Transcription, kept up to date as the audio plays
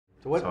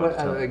So what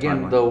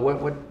again, timeline. though,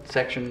 what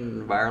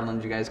section of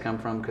Ireland do you guys come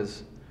from?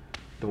 Because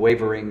the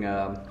wavering,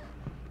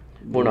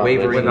 We're not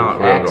We're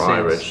not accents.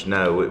 Irish.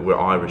 No, we're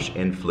Irish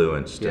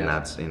influenced, and Yes.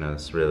 that's, you know,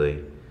 it's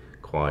really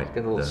quite.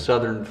 Got a little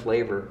southern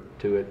flavor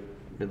to it,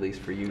 at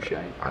least for you,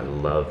 Shane. I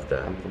love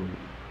the I'm from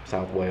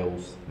South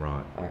Wales,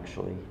 right.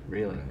 actually.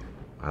 Really?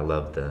 I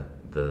love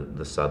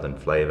the southern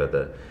flavor,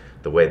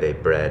 the way they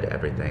bread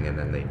everything and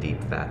then they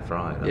deep fat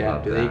fry. I Yeah.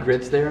 love Do they eat that.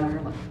 grits there in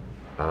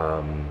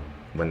Ireland?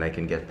 When they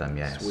can get them,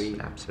 yes, Sweet.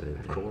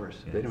 absolutely. Of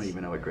course. Yes. They don't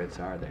even know what grits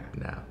are there.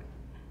 No.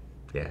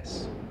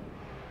 Yes.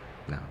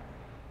 No.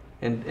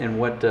 And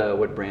what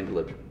brand of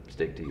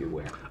lipstick do you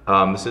wear?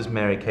 This is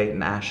Mary Kate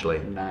and Ashley.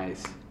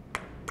 Nice.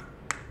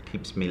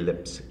 Keeps me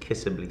lips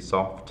kissably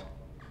soft.